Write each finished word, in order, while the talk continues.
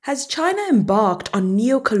Has China embarked on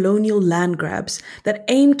neo-colonial land grabs that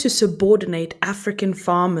aim to subordinate African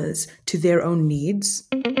farmers to their own needs?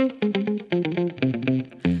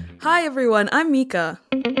 Hi everyone, I'm Mika,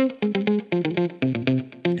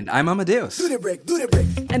 And I'm Amadeus.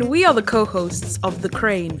 and we are the co-hosts of The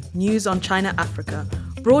Crane, News on China Africa,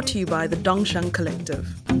 brought to you by the Dongsheng Collective.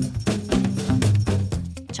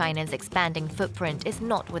 China's expanding footprint is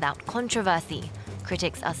not without controversy.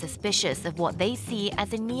 Critics are suspicious of what they see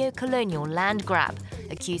as a neo-colonial land grab,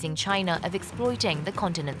 accusing China of exploiting the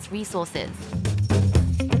continent's resources.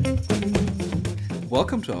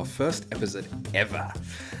 Welcome to our first episode ever.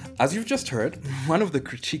 As you've just heard, one of the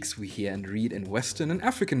critiques we hear and read in Western and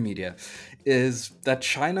African media is that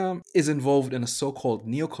China is involved in a so-called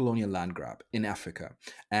neo-colonial land grab in Africa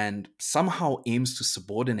and somehow aims to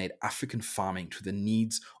subordinate African farming to the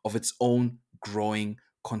needs of its own growing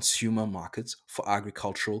consumer markets for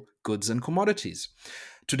agricultural goods and commodities.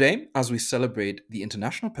 Today, as we celebrate the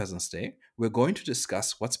International Peasants' Day, we're going to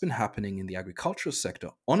discuss what's been happening in the agricultural sector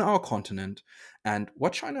on our continent and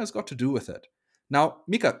what China has got to do with it. Now,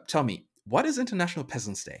 Mika, tell me, what is International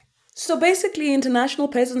Peasants' Day? So basically, International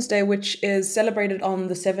Peasants' Day, which is celebrated on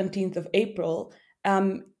the 17th of April,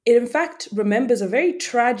 it in fact remembers a very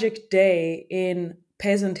tragic day in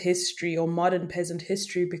peasant history or modern peasant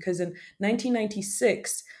history because in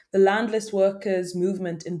 1996, the landless workers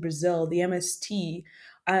movement in Brazil, the MST,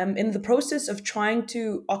 in the process of trying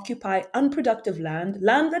to occupy unproductive land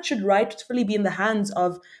that should rightfully be in the hands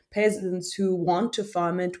of peasants who want to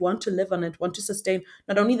farm it, want to live on it, want to sustain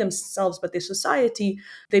not only themselves but their society.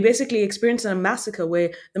 They basically experienced a massacre where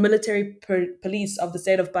the military police of the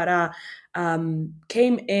state of Pará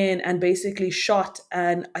came in and basically shot,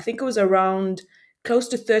 and I think it was around close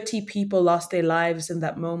to 30 people lost their lives in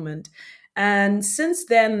that moment. And since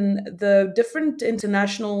then, the different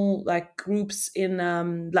international groups in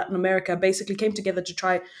Latin America basically came together to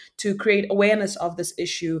try to create awareness of this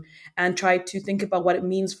issue and try to think about what it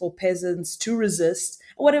means for peasants to resist,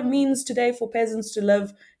 what it means today for peasants to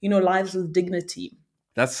live, lives with dignity.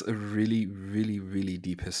 That's a really, really, really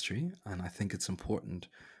deep history, and I think it's important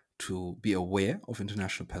to be aware of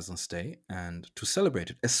International Peasants' Day and to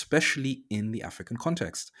celebrate it, especially in the African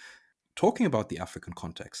context. Talking about the African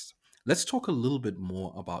context, let's talk a little bit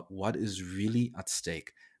more about what is really at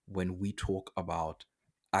stake when we talk about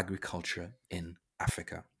agriculture in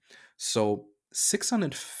Africa. So,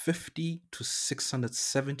 650 to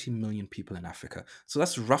 670 million people in Africa, so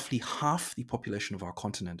that's roughly half the population of our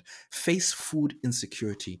continent, face food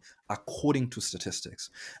insecurity according to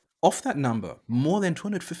statistics. Of that number, more than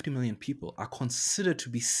 250 million people are considered to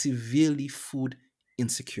be severely food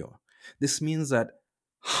insecure. This means that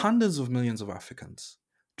hundreds of millions of Africans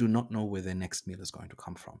do not know where their next meal is going to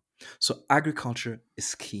come from. So, agriculture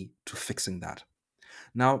is key to fixing that.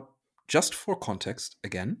 Now, just for context,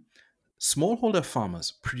 again, smallholder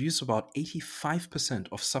farmers produce about 85%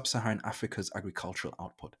 of sub Saharan Africa's agricultural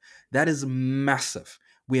output. That is massive.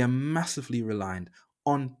 We are massively reliant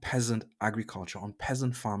on peasant agriculture, on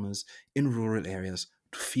peasant farmers in rural areas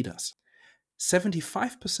to feed us.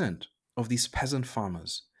 75% of these peasant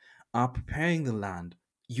farmers are preparing the land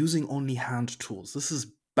using only hand tools. This is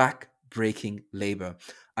back-breaking labor.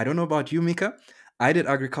 I don't know about you, Mika. I did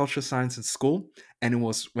agriculture science in school, and it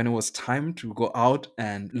was when it was time to go out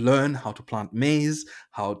and learn how to plant maize,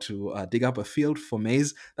 how to dig up a field for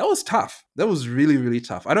maize. That was tough. That was really, really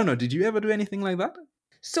tough. I don't know. Did you ever do anything like that?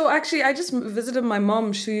 So actually, I just visited my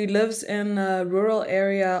mom. She lives in a rural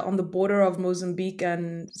area on the border of Mozambique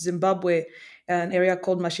and Zimbabwe, an area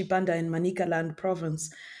called Mashipanda in Manicaland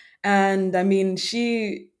province. And I mean,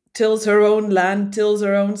 she tills her own land, tills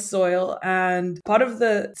her own soil. And part of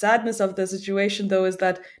the sadness of the situation, though, is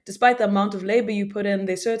that despite the amount of labor you put in,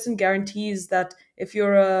 there's certain guarantees that if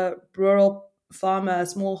you're a rural farmer, a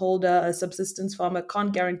smallholder, a subsistence farmer,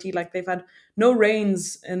 can't guarantee. Like they've had no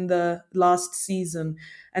rains in the last season.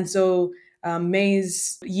 And so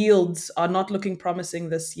maize yields are not looking promising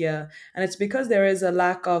this year. And it's because there is a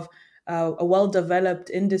lack of a well developed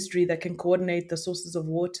industry that can coordinate the sources of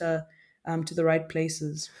water to the right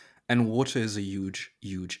places. And water is a huge,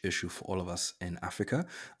 huge issue for all of us in Africa.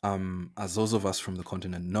 As those of us from the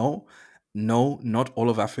continent know, no, not all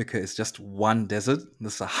of Africa is just one desert. The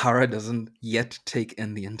Sahara doesn't yet take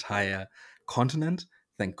in the entire continent,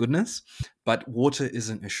 thank goodness. But water is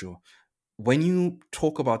an issue. When you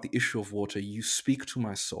talk about the issue of water, you speak to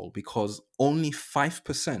my soul because only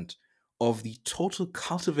 5% of the total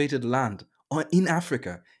cultivated land in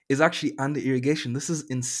Africa is actually under irrigation. This is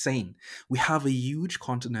insane. We have a huge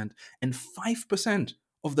continent, and 5%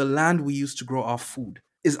 of the land we use to grow our food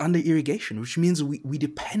is under irrigation, which means we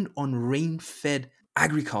depend on rain fed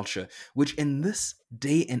agriculture, which in this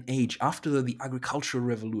day and age, after the agricultural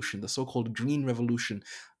revolution, the so-called green revolution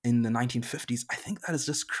in the 1950s, I think that is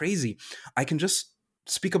just crazy. I can just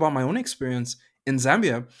speak about my own experience in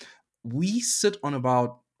Zambia. We sit on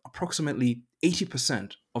about approximately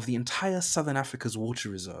 80% of the entire Southern Africa's water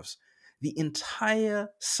reserves. The entire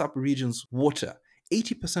sub-region's water,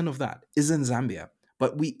 80% of that is in Zambia,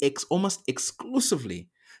 but we almost exclusively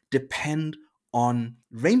depend on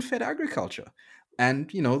rain-fed agriculture. And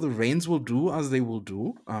the rains will do as they will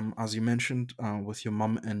do. As you mentioned with your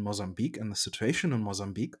mom in Mozambique and the situation in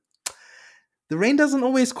Mozambique, the rain doesn't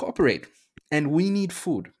always cooperate, and we need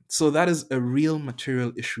food. So that is a real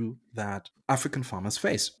material issue that African farmers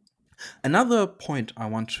face. Another point I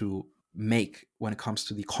want to make when it comes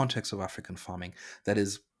to the context of African farming that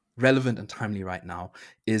is relevant and timely right now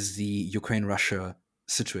is the Ukraine-Russia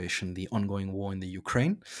situation, the ongoing war in the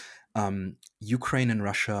Ukraine. Ukraine and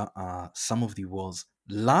Russia are some of the world's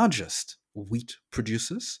largest wheat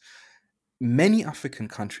producers. Many African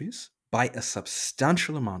countries buy a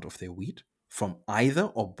substantial amount of their wheat from either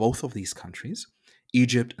or both of these countries.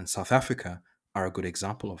 Egypt and South Africa are a good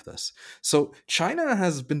example of this. So China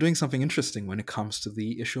has been doing something interesting when it comes to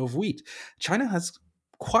the issue of wheat. China has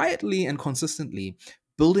quietly and consistently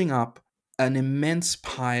building up an immense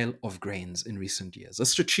pile of grains in recent years, a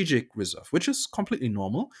strategic reserve, which is completely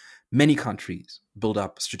normal. Many countries build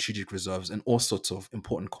up strategic reserves in all sorts of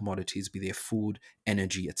important commodities, be they food,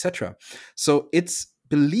 energy, etc. So it's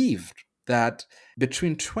believed that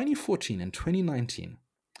between 2014 and 2019,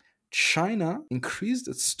 China increased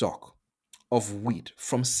its stock of wheat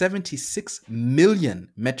from 76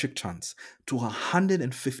 million metric tons to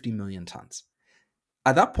 150 million tons.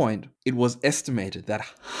 At that point, it was estimated that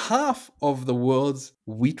half of the world's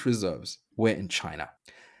wheat reserves were in China.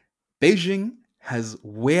 Beijing has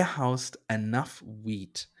warehoused enough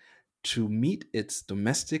wheat to meet its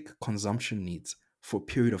domestic consumption needs for a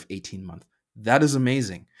period of 18 months. That is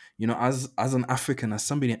amazing. As an African, as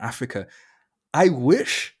somebody in Africa, I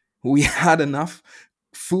wish we had enough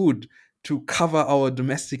food to cover our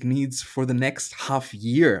domestic needs for the next half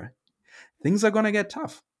year. Things are going to get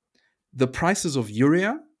tough. The prices of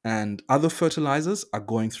urea and other fertilizers are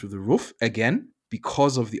going through the roof again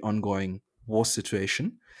because of the ongoing war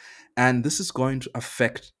situation. And this is going to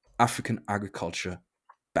affect African agriculture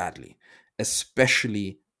badly,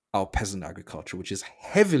 especially our peasant agriculture, which is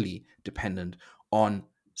heavily dependent on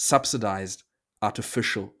subsidized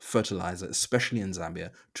artificial fertilizer, especially in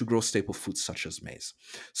Zambia, to grow staple foods such as maize.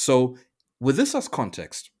 So, with this as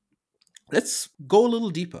context, let's go a little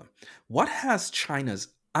deeper. What has China's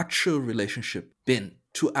actual relationship been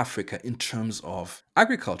to Africa in terms of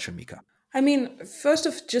agriculture, Mika? I mean, first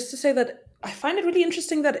of just to say that I find it really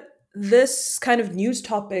interesting that this kind of news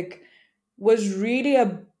topic was really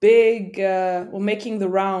a big, well, making the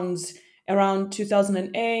rounds around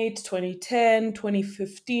 2008, 2010,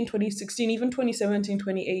 2015, 2016, even 2017,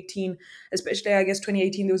 2018. Especially, I guess,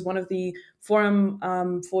 2018, there was one of the Forum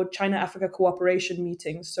for China-Africa Cooperation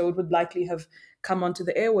meetings, so it would likely have come onto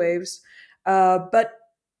the airwaves. But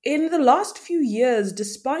in the last few years,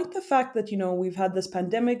 despite the fact that, we've had this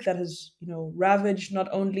pandemic that has, ravaged not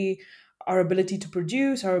only our ability to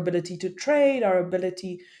produce, our ability to trade, our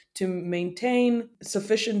ability to maintain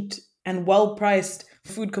sufficient and well priced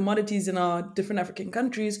food commodities in our different African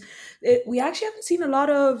countries, we actually haven't seen a lot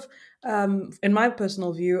of, in my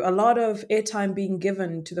personal view, a lot of airtime being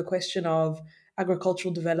given to the question of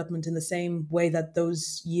agricultural development in the same way that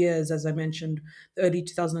those years, as I mentioned, the early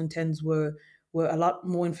 2010s were a lot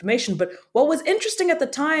more information. But what was interesting at the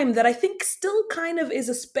time that I think still kind of is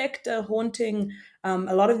a specter haunting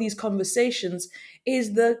a lot of these conversations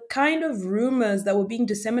is the kind of rumors that were being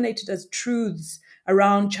disseminated as truths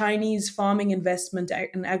around Chinese farming investment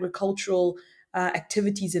and agricultural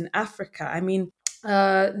activities in Africa. I mean,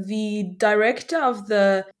 the director of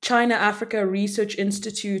the China Africa Research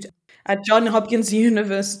Institute at Johns Hopkins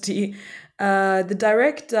University, the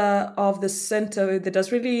director of the center that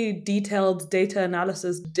does really detailed data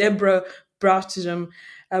analysis, Deborah Brautigam,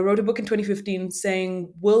 wrote a book in 2015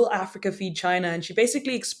 saying, "Will Africa feed China?" And she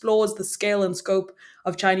basically explores the scale and scope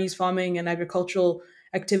of Chinese farming and agricultural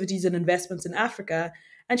activities and investments in Africa.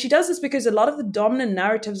 And she does this because a lot of the dominant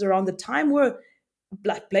narratives around the time were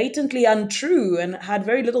blatantly untrue and had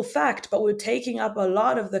very little fact, but were taking up a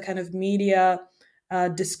lot of the kind of media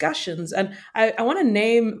discussions. And I want to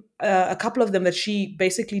name a couple of them that she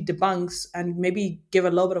basically debunks and maybe give a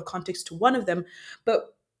little bit of context to one of them.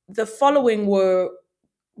 But the following were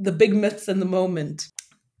the big myths in the moment.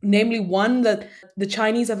 namely one that the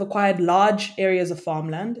Chinese have acquired large areas of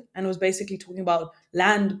farmland, and was basically talking about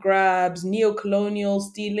land grabs, neo-colonial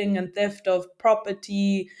stealing and theft of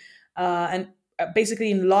property, and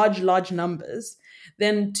basically in large numbers.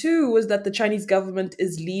 Then two was that the Chinese government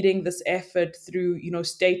is leading this effort through,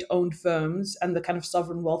 state-owned firms and the kind of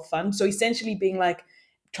sovereign wealth fund. So essentially being like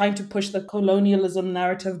trying to push the colonialism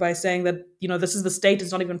narrative by saying that, this is the state,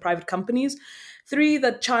 it's not even private companies. Three,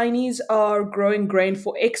 that Chinese are growing grain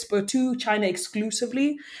for export to China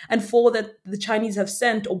exclusively. And four, that the Chinese have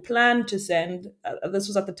sent or plan to send, this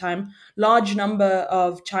was at the time, large number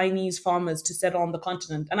of Chinese farmers to settle on the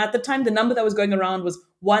continent. And at the time, the number that was going around was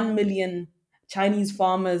 1 million Chinese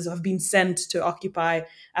farmers have been sent to occupy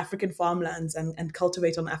African farmlands and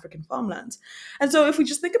cultivate on African farmlands. And so if we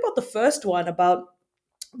just think about the first one, about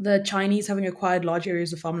the Chinese having acquired large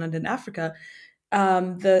areas of farmland in Africa,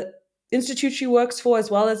 the institute she works for, as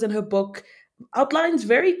well as in her book, outlines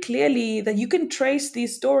very clearly that you can trace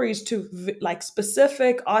these stories to like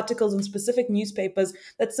specific articles and specific newspapers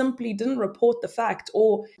that simply didn't report the fact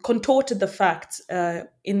or contorted the facts,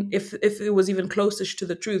 in if it was even closest to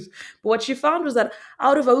the truth. But what she found was that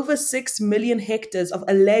out of over 6 million hectares of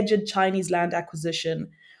alleged Chinese land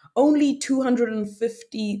acquisition, only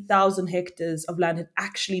 250,000 hectares of land had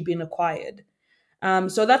actually been acquired.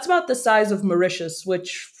 So that's about the size of Mauritius,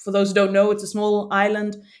 which, for those who don't know, it's a small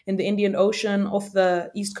island in the Indian Ocean off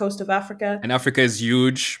the east coast of Africa. And Africa is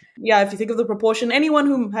huge. Yeah, if you think of the proportion, anyone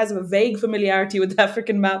who has a vague familiarity with the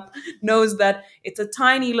African map knows that it's a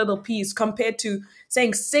tiny little piece compared to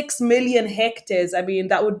saying 6 million hectares. I mean,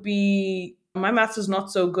 that would be, my maths is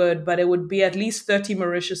not so good, but it would be at least 30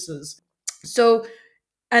 Mauritiuses. So,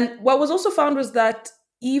 and what was also found was that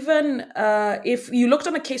even if you looked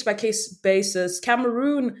on a case by case basis,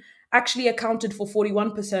 Cameroon actually accounted for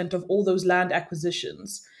 41% of all those land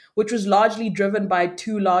acquisitions, which was largely driven by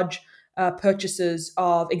two large purchases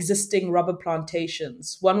of existing rubber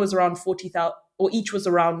plantations. One was around 40,000, or each was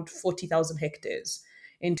around 40,000 hectares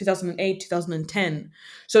in 2008, 2010.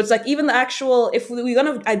 So it's like even the actual, if we're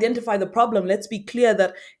going to identify the problem, let's be clear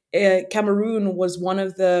that Cameroon was one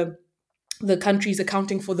of the countries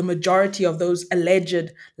accounting for the majority of those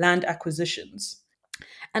alleged land acquisitions.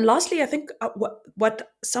 And lastly, I think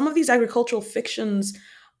what some of these agricultural fictions,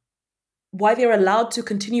 why they're allowed to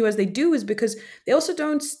continue as they do, is because they also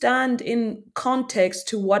don't stand in context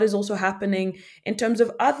to what is also happening in terms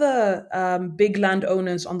of other big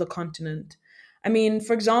landowners on the continent. I mean,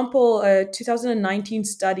 for example, a 2019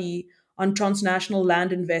 study on transnational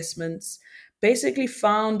land investments basically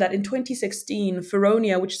found that in 2016,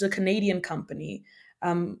 Feronia, which is a Canadian company,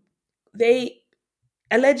 um, they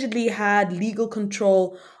allegedly had legal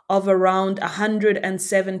control of around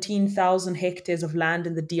 117,000 hectares of land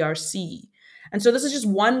in the DRC. And so this is just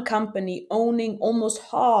one company owning almost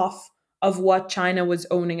half of what China was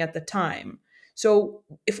owning at the time. So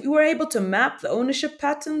if we were able to map the ownership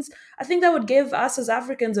patterns, I think that would give us as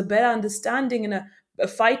Africans a better understanding and a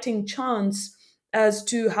fighting chance as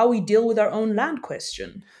to how we deal with our own land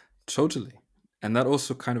question. Totally. And that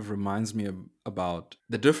also kind of reminds me about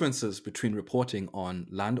the differences between reporting on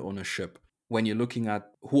land ownership when you're looking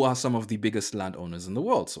at who are some of the biggest landowners in the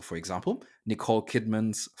world. So, for example, Nicole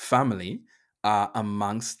Kidman's family are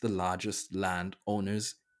amongst the largest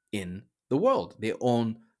landowners in the world. They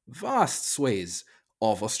own vast swathes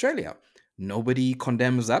of Australia. Nobody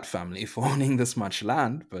condemns that family for owning this much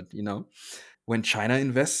land, but when China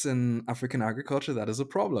invests in African agriculture, that is a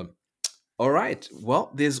problem. All right.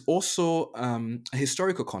 Well, there's also a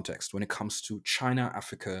historical context when it comes to China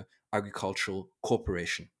Africa Agricultural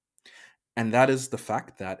Corporation. And that is the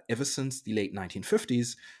fact that ever since the late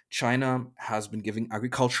 1950s, China has been giving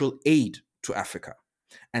agricultural aid to Africa.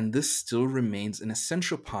 And this still remains an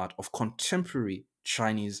essential part of contemporary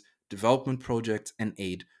Chinese development projects and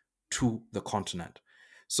aid to the continent.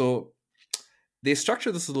 So they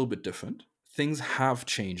structure this a little bit different. Things have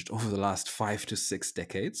changed over the last 5 to 6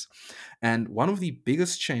 decades. And one of the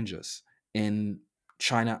biggest changes in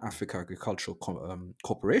China Africa Agricultural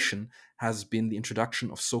Corporation has been the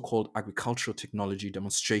introduction of so called agricultural technology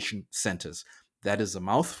demonstration centers. That is a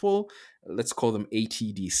mouthful. Let's call them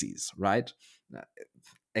ATDCs, right? Uh,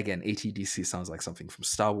 Again, ATDC sounds like something from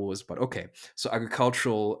Star Wars, but okay. So,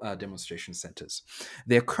 agricultural demonstration centers.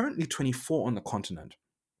 There are currently 24 on the continent.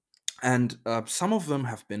 And some of them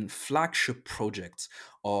have been flagship projects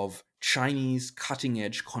of Chinese cutting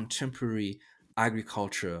edge contemporary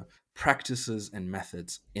agriculture practices and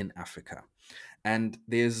methods in Africa. And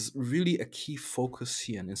there's really a key focus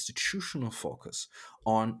here, an institutional focus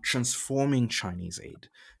on transforming Chinese aid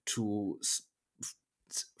to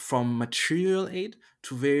from material aid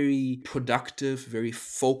to very productive, very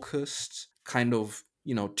focused kind of,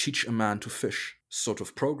 teach a man to fish sort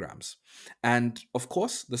of programs. And of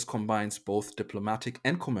course, this combines both diplomatic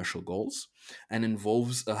and commercial goals and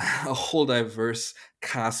involves a whole diverse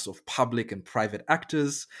cast of public and private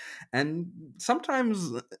actors. And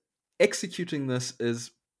sometimes executing this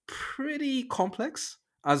is pretty complex,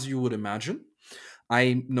 as you would imagine.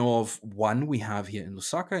 I know of one we have here in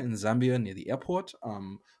Lusaka, in Zambia, near the airport.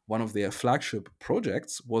 One of their flagship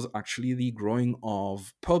projects was actually the growing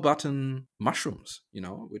of pearl button mushrooms,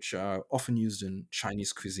 which are often used in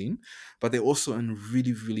Chinese cuisine, but they're also a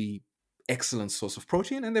really, really excellent source of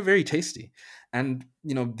protein, and they're very tasty. And,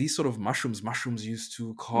 these sort of mushrooms used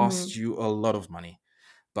to cost Mhm. you a lot of money.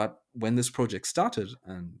 But when this project started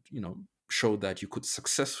and, showed that you could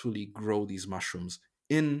successfully grow these mushrooms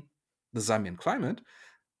in the Zambian climate,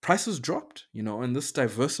 prices dropped, and this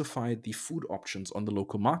diversified the food options on the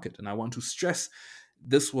local market. And I want to stress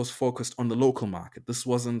this was focused on the local market. This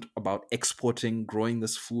wasn't about exporting, growing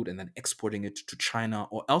this food, and then exporting it to China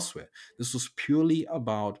or elsewhere. This was purely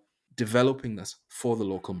about developing this for the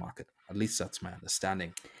local market. At least that's my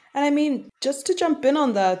understanding. And I mean, just to jump in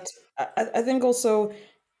on that, I think also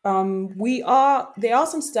there are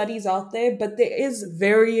some studies out there, but there is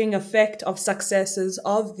varying effect of successes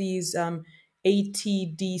of these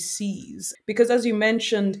ATDCs. Because as you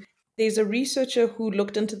mentioned, there's a researcher who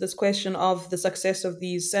looked into this question of the success of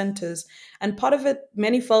these centers. And part of it,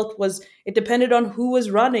 many felt, was it depended on who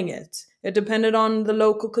was running it. It depended on the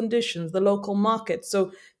local conditions, the local market.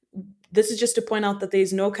 So this is just to point out that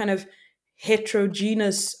there's no kind of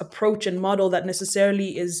heterogeneous approach and model that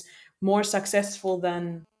necessarily is more successful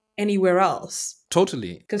than anywhere else.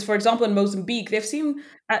 Totally. Because, for example, in Mozambique, they've seen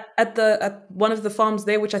at one of the farms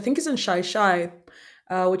there, which I think is in Shai Shai,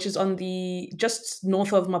 which is on the just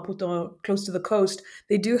north of Maputo, close to the coast.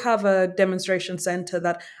 They do have a demonstration center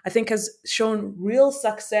that I think has shown real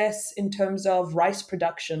success in terms of rice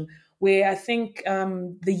production, where I think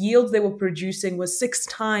the yield they were producing was 6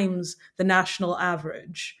 times the national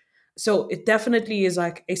average. So it definitely is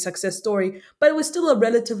like a success story, but it was still a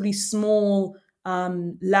relatively small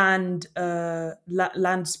land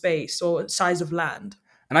space or size of land.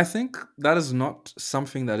 And I think that is not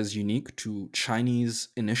something that is unique to Chinese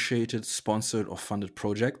initiated, sponsored, or funded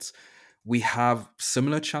projects. We have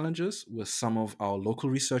similar challenges with some of our local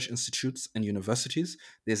research institutes and universities.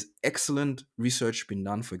 There's excellent research being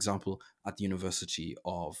done, for example, at the University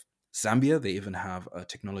of Zambia. They even have a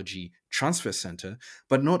technology transfer center.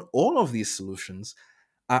 But not all of these solutions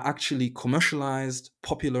are actually commercialized,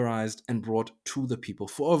 popularized, and brought to the people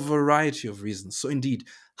for a variety of reasons. So, indeed,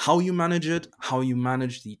 how you manage it, how you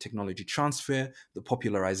manage the technology transfer, the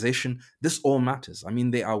popularization, this all matters. I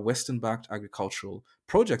mean, they are Western backed agricultural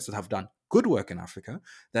projects that have done good work in Africa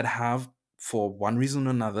that have, for one reason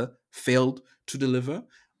or another, failed to deliver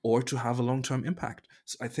or to have a long term impact.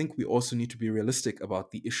 So, I think we also need to be realistic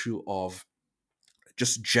about the issue of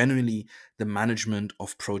just generally the management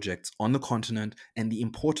of projects on the continent and the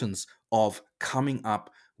importance of coming up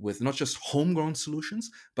with not just homegrown solutions,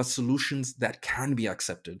 but solutions that can be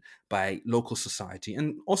accepted by local society,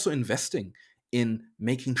 and also investing in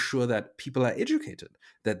making sure that people are educated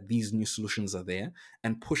that these new solutions are there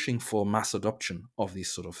and pushing for mass adoption of these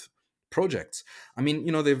sort of projects. I mean,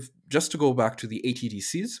 they've just to go back to the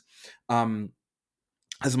ATDCs.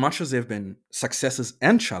 As much as there have been successes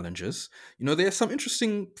and challenges, there are some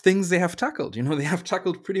interesting things they have tackled. They have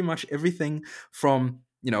tackled pretty much everything from,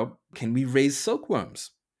 can we raise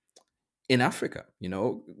silkworms in Africa?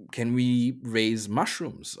 Can we raise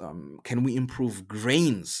mushrooms? Can we improve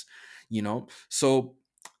grains? So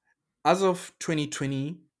as of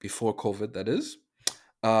 2020, before COVID, that is,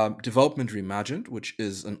 Development Reimagined, which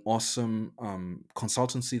is an awesome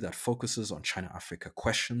consultancy that focuses on China Africa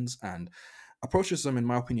questions and approaches them, in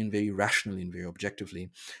my opinion, very rationally and very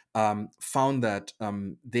objectively, found that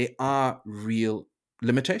there are real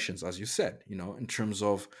limitations, as you said, in terms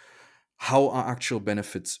of how are actual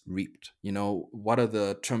benefits reaped? What are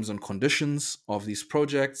the terms and conditions of these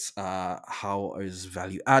projects? How is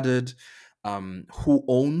value added? Who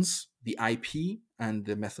owns the IP and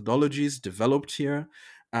the methodologies developed here?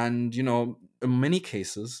 And, in many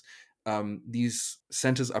cases, these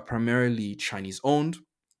centers are primarily Chinese owned,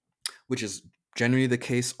 which is generally the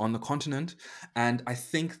case on the continent. And I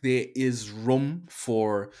think there is room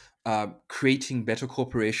for creating better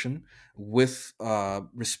cooperation with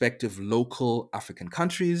respective local African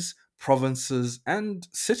countries, provinces, and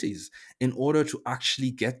cities in order to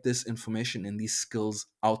actually get this information and these skills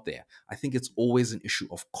out there. I think it's always an issue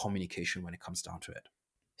of communication when it comes down to it.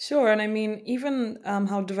 Sure, and I mean, even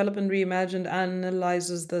how Development Reimagined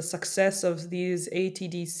analyzes the success of these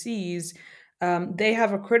ATDCs, they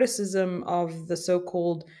have a criticism of the so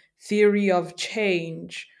called theory of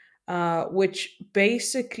change, which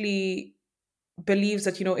basically believes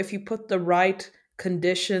that, if you put the right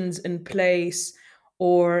conditions in place,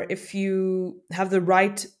 or if you have the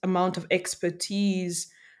right amount of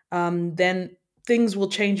expertise, then things will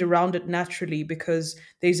change around it naturally, because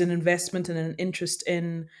there's an investment and an interest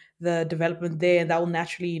in the development there, and that will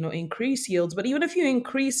naturally, increase yields. But even if you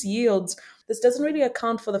increase yields, this doesn't really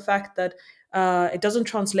account for the fact that it doesn't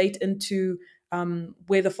translate into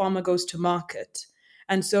where the farmer goes to market.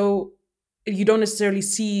 And so you don't necessarily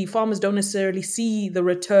see farmers don't necessarily see the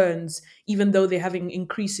returns, even though they're having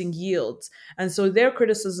increasing yields. And so their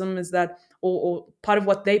criticism is that, or part of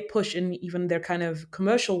what they push in even their kind of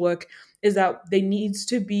commercial work, is that there needs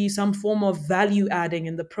to be some form of value adding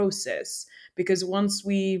in the process. Because once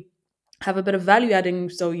we have a bit of value adding,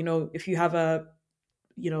 so if you have a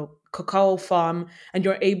cacao farm, and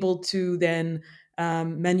you're able to then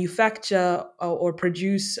manufacture or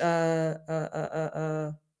produce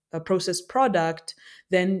a processed product,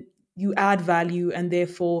 then you add value, and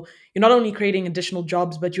therefore you're not only creating additional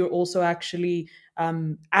jobs, but you're also actually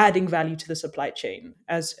adding value to the supply chain,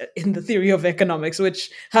 as in the theory of economics,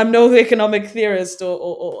 which I'm no economic theorist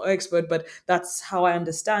or expert, but that's how I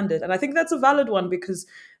understand it. And I think that's a valid one, because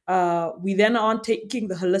we then aren't taking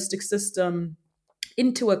the holistic system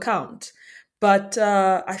into account. But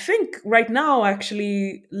I think right now,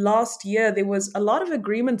 actually, last year, there was a lot of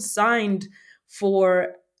agreements signed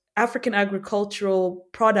for African agricultural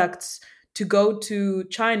products to go to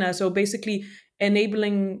China. So basically,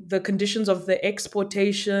 enabling the conditions of the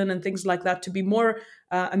exportation and things like that to be more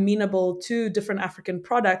amenable to different African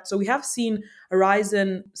products. So we have seen a rise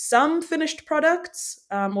in some finished products,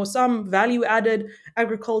 or some value added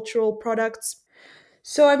agricultural products.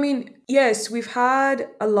 So, I mean, yes, we've had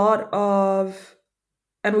a lot of,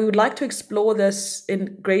 and we would like to explore this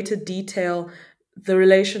in greater detail, the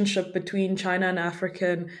relationship between China and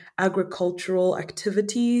African agricultural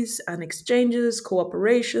activities and exchanges,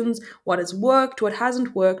 cooperations, what has worked, what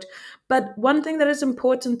hasn't worked. But one thing that is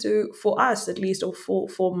important for us, at least, or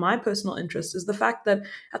for my personal interest, is the fact that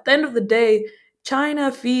at the end of the day,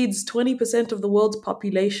 China feeds 20% of the world's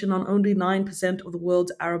population on only 9% of the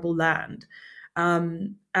world's arable land.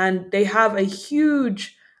 And they have a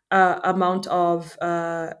huge amount of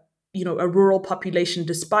a rural population,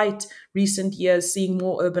 despite recent years seeing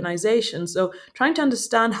more urbanization. So trying to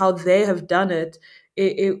understand how they have done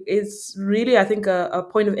is really, I think, a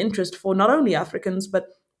point of interest for not only Africans, but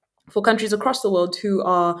for countries across the world who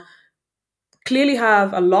are clearly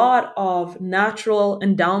have a lot of natural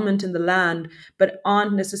endowment in the land, but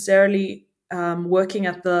aren't necessarily working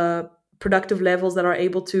at the productive levels that are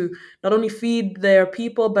able to not only feed their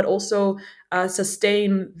people, but also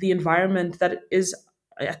sustain the environment that is,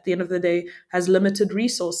 at the end of the day, has limited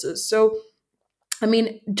resources. So I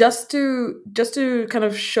mean, just to kind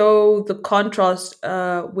of show the contrast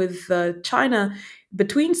with China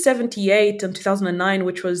between 78 and 2009,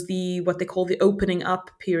 which was the what they call the opening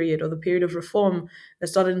up period, or the period of reform that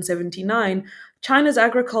started in 79. China's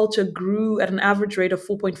agriculture grew at an average rate of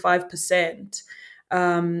 4.5%.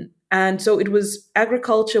 And so it was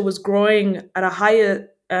agriculture was growing at a higher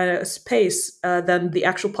pace than the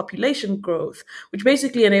actual population growth, which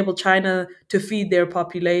basically enabled China to feed their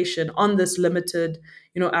population on this limited,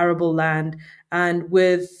 arable land, and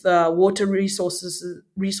with water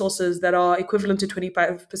resources that are equivalent to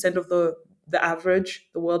 25% of the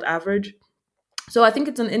world average. So I think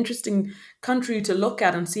it's an interesting country to look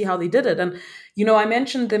at and see how they did it. And I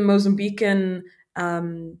mentioned the Mozambican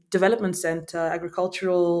development center,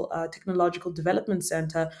 agricultural technological development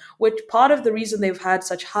center, which part of the reason they've had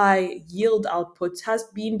such high yield outputs has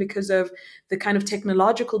been because of the kind of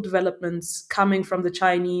technological developments coming from the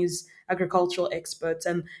Chinese agricultural experts.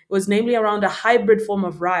 And it was namely around a hybrid form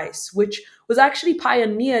of rice, which was actually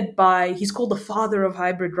pioneered by, he's called the father of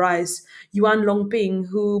hybrid rice, Yuan Longping,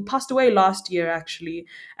 who passed away last year, actually,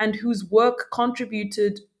 and whose work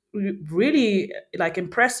contributed really, like,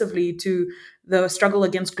 impressively to the struggle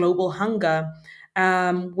against global hunger,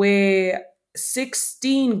 where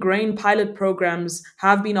 16 grain pilot programs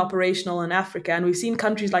have been operational in Africa. And we've seen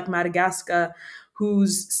countries like Madagascar,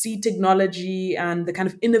 whose seed technology and the kind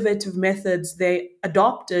of innovative methods they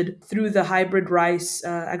adopted through the hybrid rice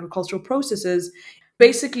agricultural processes,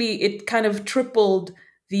 basically it kind of tripled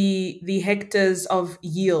the hectares of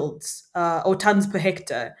yields, or tons per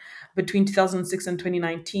hectare, between 2006 and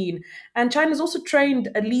 2019. And China's also trained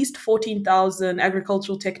at least 14,000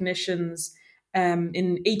 agricultural technicians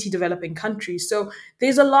in 80 developing countries. So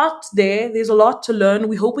there's a lot there. There's a lot to learn.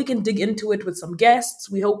 We hope we can dig into it with some guests.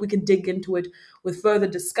 We hope we can dig into it with further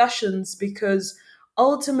discussions, because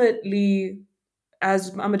ultimately,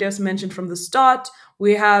 as Amadeus mentioned from the start,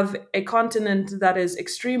 we have a continent that is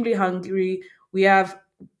extremely hungry. We have,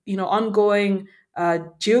 ongoing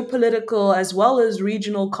geopolitical as well as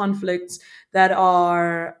regional conflicts that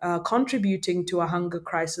are contributing to a hunger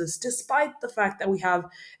crisis, despite the fact that we have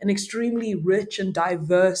an extremely rich and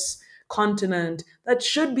diverse continent that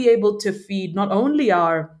should be able to feed not only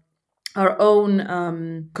our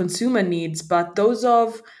own consumer needs, but those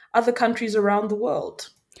of other countries around the world.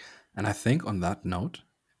 And I think on that note,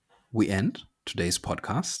 we end today's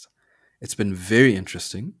podcast. It's been very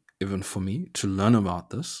interesting, even for me, to learn about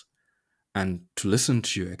this and to listen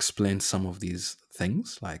to you explain some of these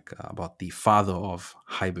things, like about the father of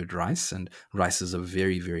hybrid rice. And rice is a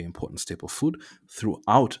very, very important staple food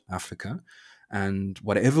throughout Africa. And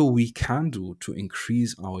whatever we can do to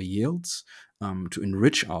increase our yields, to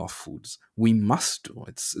enrich our foods, we must do.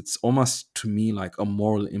 It's almost, to me, like a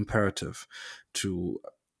moral imperative to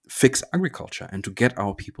fix agriculture and to get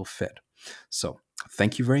our people fed. So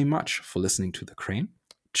thank you very much for listening to The Crane.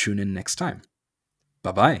 Tune in next time.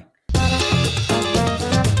 Bye-bye.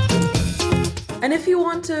 And if you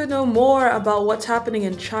want to know more about what's happening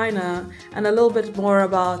in China and a little bit more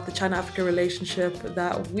about the China-Africa relationship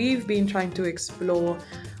that we've been trying to explore,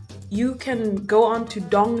 you can go on to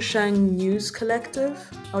Dongsheng News Collective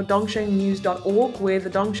or dongshengnews.org, where the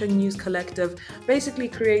Dongsheng News Collective basically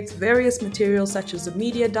creates various materials such as a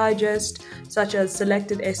media digest, such as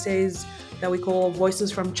selected essays that we call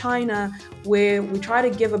Voices from China, where we try to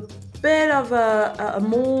give a bit of a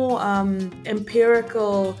more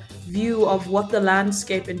empirical view of what the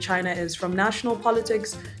landscape in China is, from national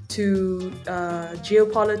politics to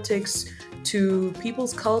geopolitics to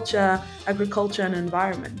people's culture, agriculture, and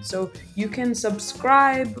environment. So you can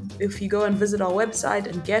subscribe if you go and visit our website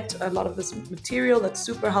and get a lot of this material that's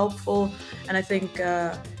super helpful, and I think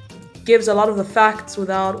gives a lot of the facts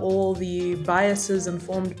without all the biases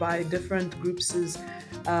informed by different groups'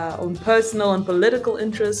 own personal and political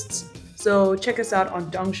interests. So check us out on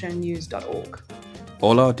dongshengnews.org.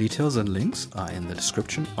 All our details and links are in the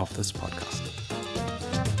description of this podcast.